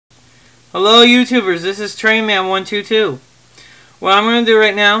Hello YouTubers, this is TrainMan122. What I'm going to do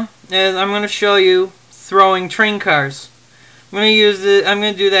right now is I'm going to show you throwing train cars. I'm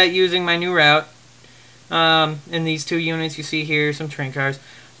going to do that using my new route. In these two units you see here, some train cars.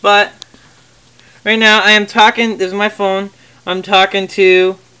 But right now I am talking, this is my phone, I'm talking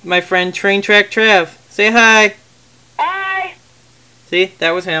to my friend Train Track Trav. Say hi. Hi. See,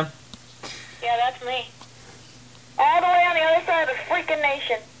 that was him. Yeah, that's me. All the way on the other side of the freaking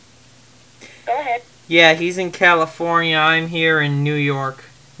nation. Go ahead. Yeah, he's in California. I'm here in New York.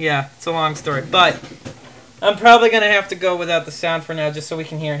 Yeah, it's a long story. But I'm probably going to have to go without the sound for now just so we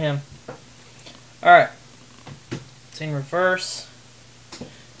can hear him. Alright. It's in reverse.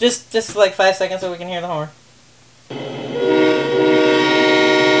 Just like 5 seconds so we can hear the horn.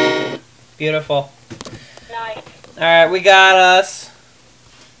 Beautiful. Nice. Alright, we got us.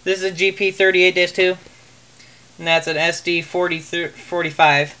 This is a GP38-2. And that's an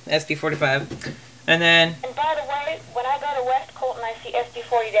SD45. SD45. And then... And by the way, when I go to West Colton, I see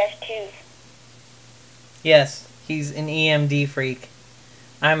SD40-2s. Yes, he's an EMD freak.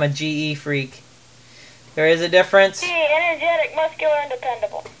 I'm a GE freak. There is a difference. GE, energetic, muscular, and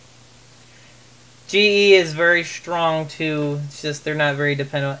dependable. GE is very strong too. It's just they're not very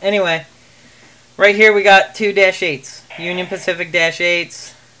dependable. Anyway, right here we got two -8s. Union Pacific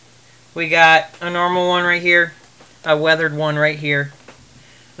 -8s. We got a normal one right here. A weathered one right here.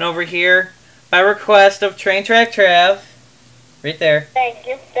 And over here, by request of Train Track Trav, right there. Thank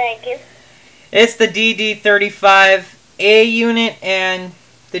you, thank you. It's the DD35A unit and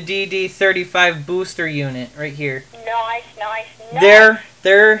the DD35 booster unit right here. Nice, nice, nice.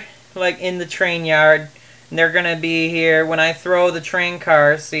 They're like in the train yard. And they're gonna be here when I throw the train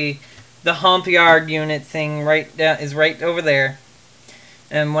cars. See, the hump yard unit thing is right over there.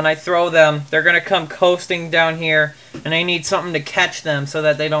 And when I throw them, they're going to come coasting down here, and I need something to catch them so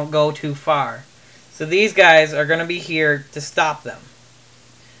that they don't go too far. So these guys are going to be here to stop them.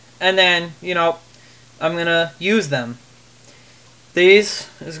 And then, you know, I'm going to use them. These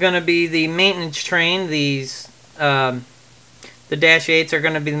is going to be the maintenance train. These, the -8s are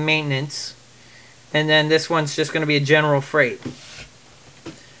going to be the maintenance. And then this one's just going to be a general freight.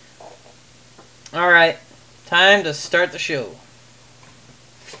 Alright, time to start the show.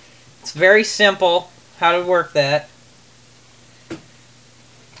 It's very simple how to work that.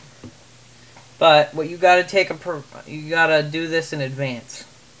 But what you gotta you gotta do this in advance.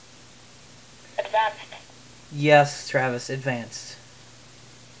 Advanced. Yes, Travis, advanced.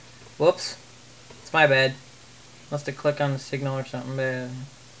 Whoops. It's my bad. Must have clicked on the signal or something bad.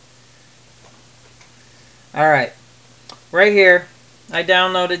 Alright. Right here, I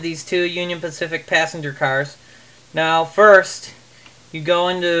downloaded these two Union Pacific passenger cars. Now, first, you go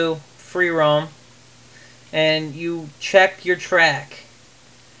into free roam and you check your track.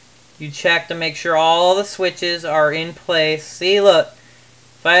 You check to make sure all the switches are in place. See, look,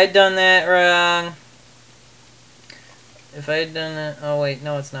 if I had done that wrong, oh wait,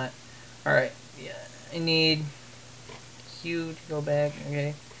 no it's not. Alright, yeah, I need Q to go back,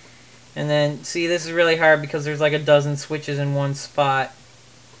 okay. And then, see, this is really hard because there's like a dozen switches in one spot.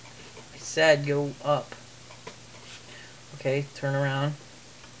 I said go up. Okay, turn around.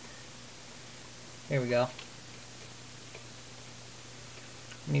 Here we go.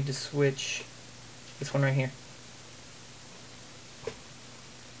 Need to switch this one right here.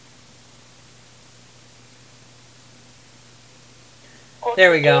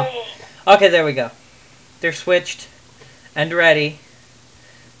 There we go. Okay, there we go. They're switched and ready.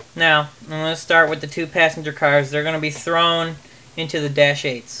 Now, I'm going to start with the two passenger cars. They're going to be thrown into the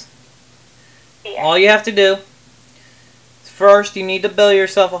 -8s. Yeah. All you have to do is first you need to build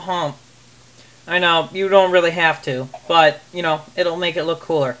yourself a hump. I know, you don't really have to, but, you know, it'll make it look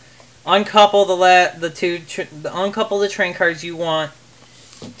cooler. Uncouple uncouple the train cars you want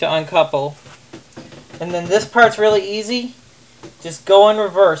to uncouple. And then this part's really easy. Just go in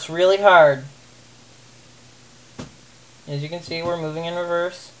reverse really hard. As you can see, we're moving in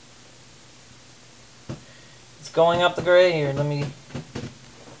reverse. It's going up the grade here.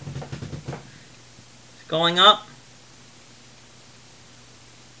 It's going up.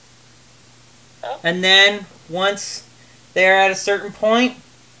 And then, once they're at a certain point,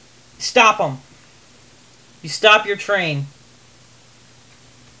 stop them. You stop your train.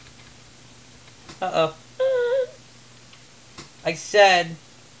 Uh-oh. I said,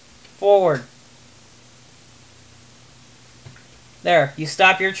 forward. There, you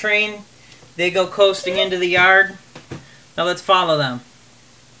stop your train. They go coasting into the yard. Now let's follow them.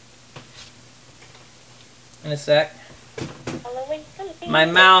 In a sec. My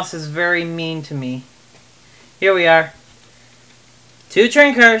mouse is very mean to me. Here we are. Two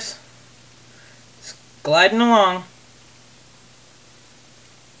train cars. gliding along.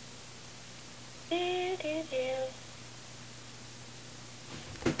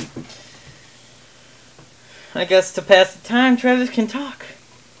 I guess to pass the time, Travis can talk.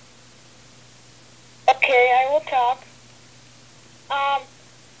 Okay, I will talk.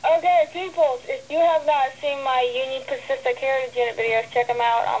 Okay, people, if you have not seen my Union Pacific Heritage Unit videos, check them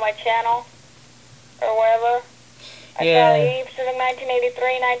out on my channel, or wherever. I saw the Union Pacific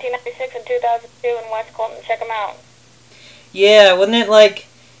 1983, 1996, and 2002 in West Colton. Check them out. Yeah, wasn't it like,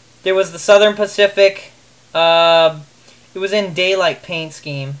 there was the Southern Pacific, it was in daylight paint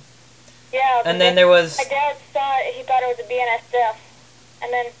scheme. Yeah. And then there was... My dad saw it, he thought it was a BNSF.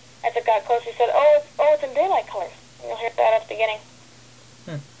 And then, as it got closer, he said, it's in daylight colors. And you'll hear that at the beginning.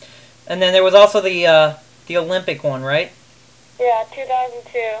 And then there was also the Olympic one, right? Yeah,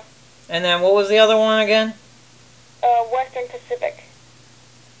 2002. And then what was the other one again? Western Pacific.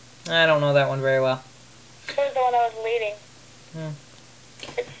 I don't know that one very well. It was the one that was leading.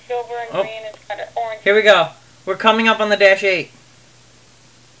 It's silver and green, it's got an orange. Here we go. We're coming up on the Dash 8.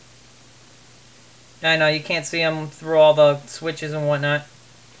 I know, you can't see them through all the switches and whatnot.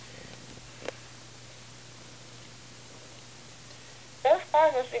 Those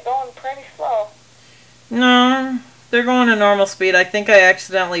cars must be going pretty slow. No, they're going at normal speed. I think I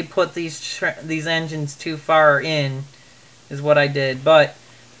accidentally put these engines too far in, is what I did. But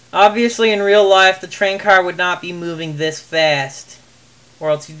obviously, in real life, the train car would not be moving this fast,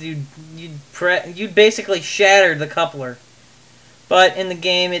 or else you'd basically shatter the coupler. But in the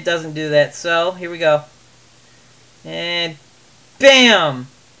game, it doesn't do that. So here we go, and bam!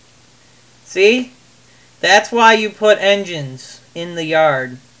 See, that's why you put engines in the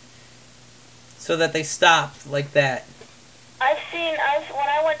yard, so that they stop like that. When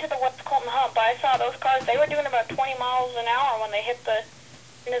I went to the West Colton hump, I saw those cars, they were doing about 20 miles an hour when they hit the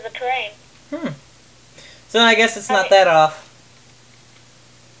end of the train. So I guess it's not that off.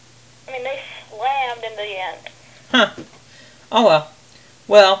 I mean, they slammed in the end. Huh. Oh well.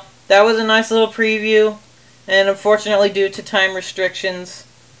 Well, that was a nice little preview, and unfortunately due to time restrictions,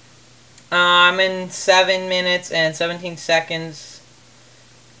 I'm in 7 minutes and 17 seconds,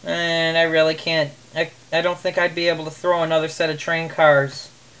 and I really can't, I don't think I'd be able to throw another set of train cars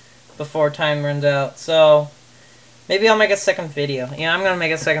before time runs out. So maybe I'll make a second video. Yeah, I'm going to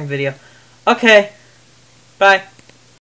make a second video. Okay, bye.